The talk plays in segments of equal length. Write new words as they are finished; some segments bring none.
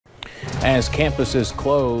As campuses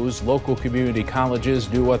close, local community colleges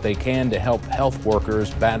do what they can to help health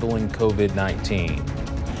workers battling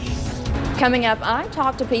COVID-19. Coming up, I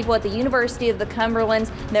talked to people at the University of the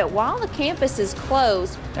Cumberlands that while the campus is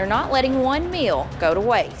closed, they're not letting one meal go to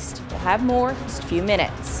waste. We'll have more in just a few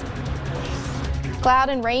minutes. Cloud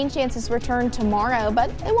and rain chances return tomorrow,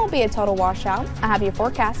 but it won't be a total washout. I have your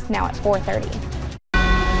forecast now at 4:30.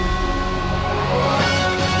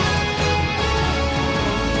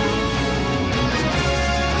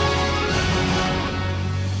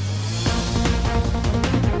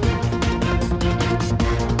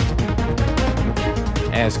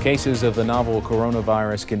 As cases of the novel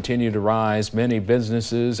coronavirus continue to rise, many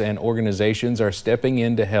businesses and organizations are stepping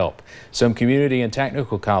in to help. Some community and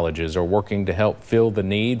technical colleges are working to help fill the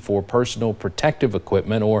need for personal protective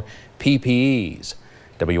equipment, or PPEs.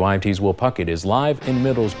 WYMT's Will Puckett is live in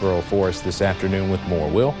Middlesboro for us this afternoon with more.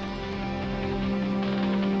 Will?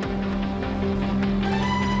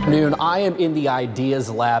 I am in the IDEAS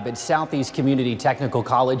lab at Southeast Community Technical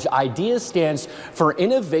College. IDEAS stands for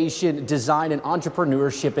Innovation, Design, and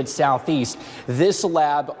Entrepreneurship at Southeast. This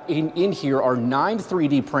lab in here are 9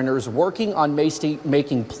 3D printers working on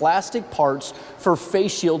making plastic parts for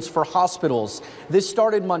face shields for hospitals. This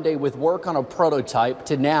started Monday with work on a prototype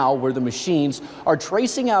to now where the machines are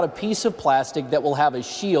tracing out a piece of plastic that will have a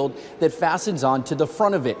shield that fastens onto the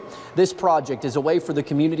front of it. This project is a way for the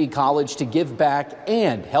community college to give back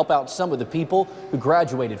and help out some of the people who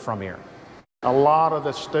graduated from here. A lot of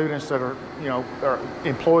the students that are,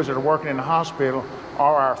 employees that are working in the hospital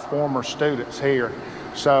are our former students here.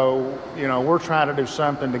 So, we're trying to do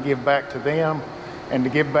something to give back to them and to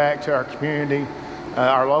give back to our community.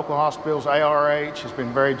 Our local hospitals, ARH, has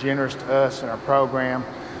been very generous to us in our program.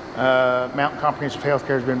 Mountain Comprehensive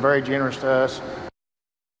Healthcare has been very generous to us.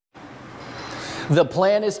 The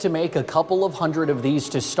plan is to make a couple of hundred of these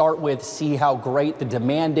to start with, see how great the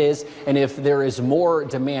demand is, and if there is more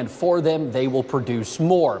demand for them, they will produce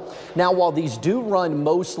more. Now, while these do run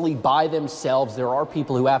mostly by themselves, there are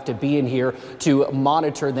people who have to be in here to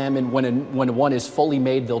monitor them, and when one is fully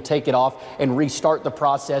made, they'll take it off and restart the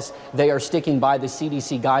process. They are sticking by the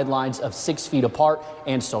CDC guidelines of 6 feet apart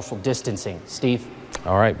and social distancing. Steve?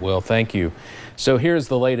 All right, Will, thank you. So here's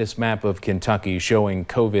the latest map of Kentucky showing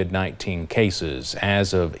COVID-19 cases.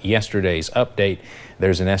 As of yesterday's update,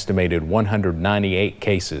 there's an estimated 198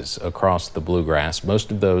 cases across the Bluegrass. Most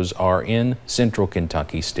of those are in central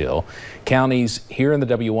Kentucky still. Counties here in the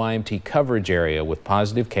WYMT coverage area with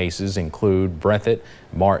positive cases include Breathitt,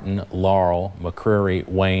 Martin, Laurel, McCreary,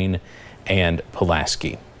 Wayne, and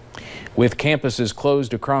Pulaski. With campuses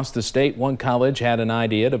closed across the state, one college had an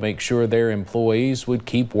idea to make sure their employees would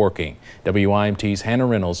keep working. WYMT's Hannah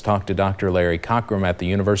Reynolds talked to Dr. Larry Cockrum at the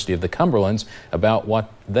University of the Cumberlands about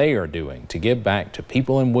what they are doing to give back to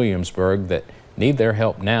people in Williamsburg that need their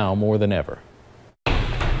help now more than ever.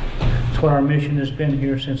 It's what our mission has been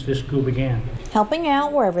here since this school began. Helping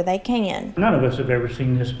out wherever they can. None of us have ever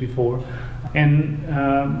seen this before.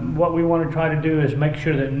 And what we want to try to do is make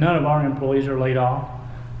sure that none of our employees are laid off.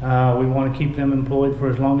 We want to keep them employed for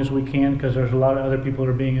as long as we can because there's a lot of other people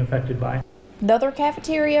that are being affected by it. Though their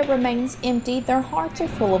cafeteria remains empty, their hearts are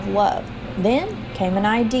full of love. Then came an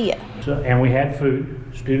idea. And we had food.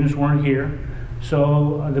 Students weren't here.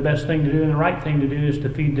 So the best thing to do and the right thing to do is to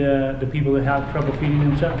feed the people that have trouble feeding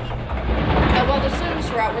themselves. While the students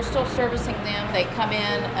are out, we're still servicing them. They come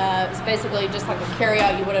in, it's basically just like a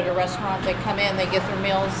carry-out you would at a restaurant. They come in, they get their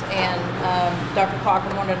meals, and Dr.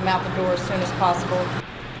 Cochran wanted them out the door as soon as possible.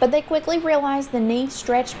 But they quickly realized the need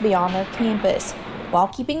stretched beyond their campus while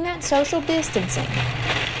keeping that social distancing.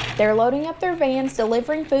 They're loading up their vans,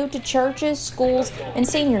 delivering food to churches, schools, and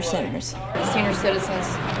senior centers. The senior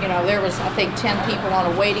citizens, there was, I think, 10 people on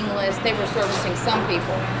a waiting list. They were servicing some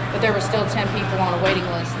people, but there were still 10 people on a waiting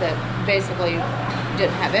list that basically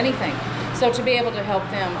didn't have anything. So to be able to help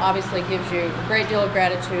them obviously gives you a great deal of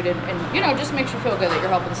gratitude and just makes you feel good that you're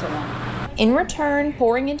helping someone. In return,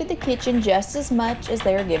 pouring into the kitchen just as much as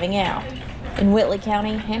they are giving out. In Whitley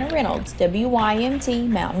County, Hannah Reynolds, WYMT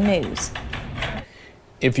Mountain News.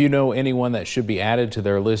 If you know anyone that should be added to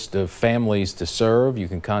their list of families to serve, you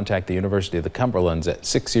can contact the University of the Cumberlands at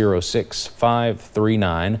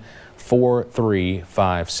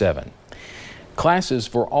 606-539-4357. Classes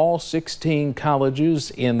for all 16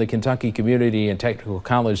 colleges in the Kentucky Community and Technical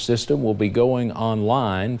College system will be going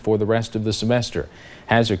online for the rest of the semester.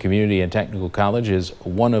 Hazard Community and Technical College is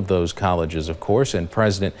one of those colleges, of course, and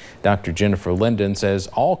President Dr. Jennifer Linden says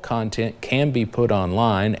all content can be put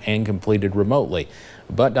online and completed remotely.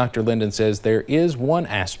 But Dr. Linden says there is one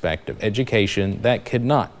aspect of education that could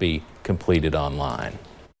not be completed online.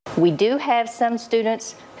 We do have some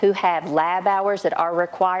students who have lab hours that are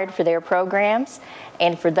required for their programs,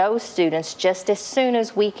 and for those students, just as soon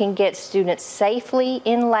as we can get students safely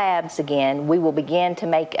in labs again, we will begin to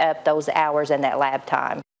make up those hours and that lab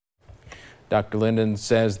time. Dr. Linden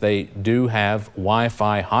says they do have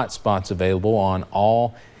Wi-Fi hotspots available on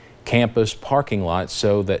all campus parking lots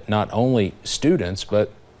so that not only students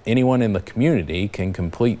but anyone in the community can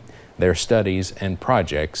complete their studies and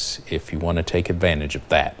projects if you want to take advantage of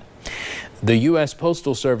that. The U.S.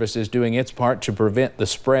 Postal Service is doing its part to prevent the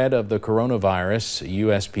spread of the coronavirus.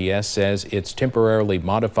 USPS says it's temporarily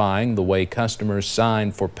modifying the way customers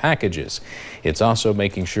sign for packages. It's also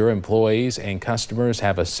making sure employees and customers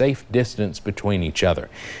have a safe distance between each other.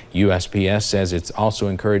 USPS says it's also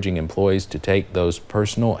encouraging employees to take those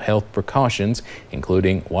personal health precautions,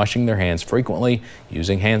 including washing their hands frequently,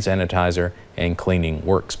 using hand sanitizer, and cleaning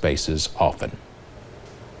workspaces often.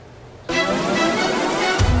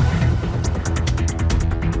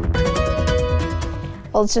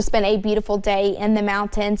 Well, it's just been a beautiful day in the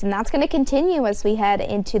mountains, and that's going to continue as we head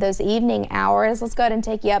into those evening hours. Let's go ahead and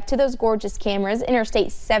take you up to those gorgeous cameras.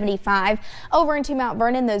 Interstate 75 over into Mount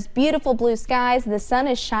Vernon, those beautiful blue skies. The sun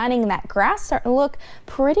is shining, and that grass starting to look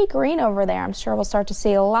pretty green over there. I'm sure we'll start to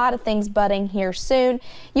see a lot of things budding here soon.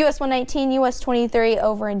 US 119, US 23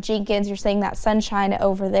 over in Jenkins. You're seeing that sunshine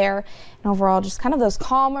over there. And overall, just kind of those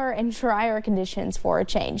calmer and drier conditions for a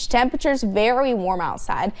change. Temperatures very warm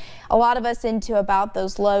outside. A lot of us into about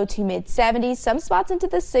those low to mid 70s. Some spots into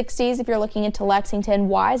the 60s. If you're looking into Lexington,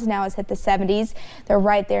 Wise now has hit the 70s. They're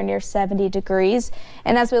right there near 70 degrees.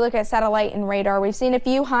 And as we look at satellite and radar, we've seen a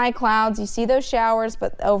few high clouds. You see those showers,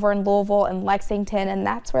 but over in Louisville and Lexington, and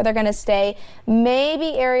that's where they're going to stay.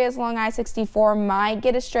 Maybe areas along I-64 might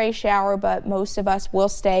get a stray shower, but most of us will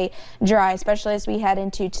stay dry, especially as we head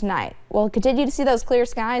into tonight. We'll continue to see those clear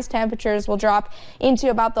skies. Temperatures will drop into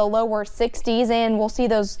about the lower 60s, and we'll see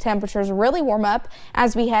those temperatures really warm up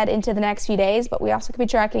as we head into the next few days, but we also could be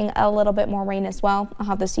tracking a little bit more rain as well. I'll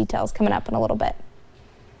have those details coming up in a little bit.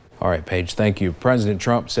 All right, Paige, thank you. President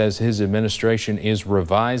Trump says his administration is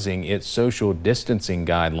revising its social distancing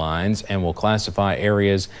guidelines and will classify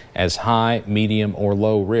areas as high, medium, or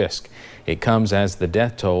low risk. It comes as the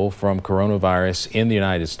death toll from coronavirus in the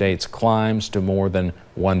United States climbs to more than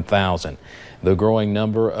 1,000. The growing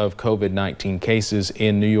number of COVID-19 cases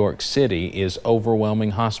in New York City is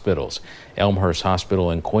overwhelming hospitals. Elmhurst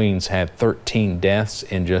Hospital in Queens had 13 deaths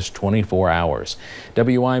in just 24 hours.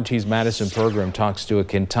 WYMT's Madison Pergram talks to a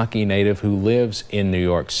Kentucky native who lives in New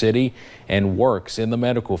York City and works in the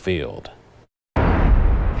medical field.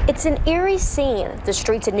 It's an eerie scene. The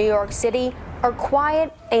streets of New York City are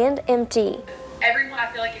quiet and empty. Everyone,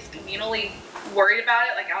 I feel like, is communally worried about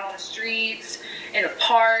it, like out on the streets, in the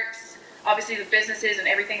parks. Obviously, the businesses and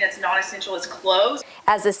everything that's non-essential is closed.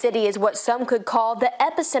 As the city is what some could call the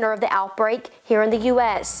epicenter of the outbreak here in the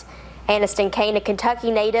U.S. Aniston Kane, a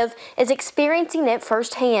Kentucky native, is experiencing it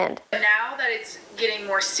firsthand. Now that it's getting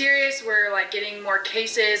more serious, we're like getting more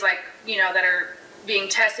cases, like, you know, that are being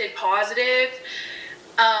tested positive.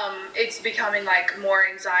 It's becoming like more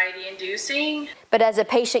anxiety inducing. But as a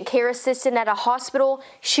patient care assistant at a hospital,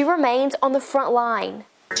 she remains on the front line.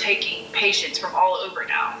 We're taking patients from all over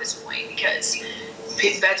now at this point because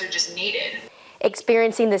beds are just needed.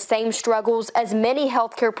 Experiencing the same struggles as many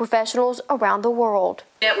healthcare professionals around the world.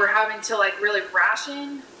 Yeah, we're having to like really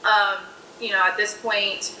ration. You know, at this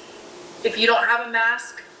point, if you don't have a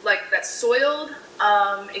mask like that's soiled,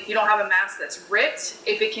 if you don't have a mask that's ripped,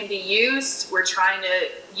 if it can be used, we're trying to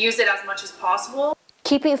use it as much as possible.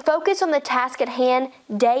 Keeping focus on the task at hand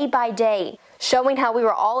day by day. Showing how we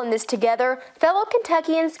were all in this together, fellow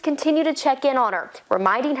Kentuckians continue to check in on her,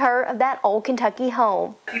 reminding her of that old Kentucky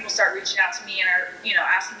home. People start reaching out to me and are, you know,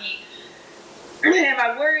 asking me, am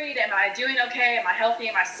I worried? Am I doing okay? Am I healthy?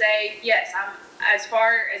 Am I safe? Yes, as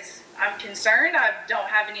far as I'm concerned, I don't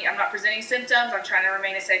have any, I'm not presenting symptoms. I'm trying to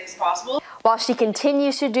remain as safe as possible. While she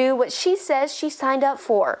continues to do what she says she signed up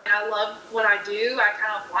for. I love what I do. I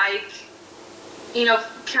kind of like, you know,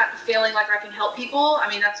 feeling like I can help people. I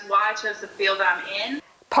mean, that's why I chose the field that I'm in.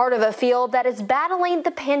 Part of a field that is battling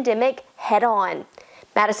the pandemic head on.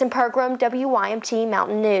 Madison Pergram, WYMT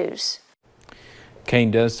Mountain News.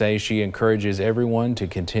 Kane does say she encourages everyone to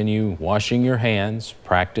continue washing your hands,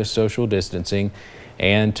 practice social distancing,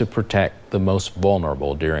 and to protect the most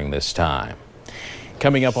vulnerable during this time.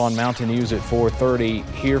 Coming up on Mountain News at 4:30,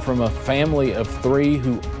 hear from a family of 3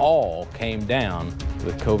 who all came down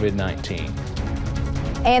with COVID-19.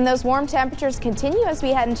 And those warm temperatures continue as we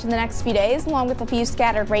head into the next few days, along with a few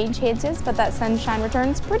scattered rain chances, but that sunshine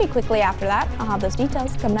returns pretty quickly after that. I'll have those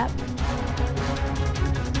details coming up.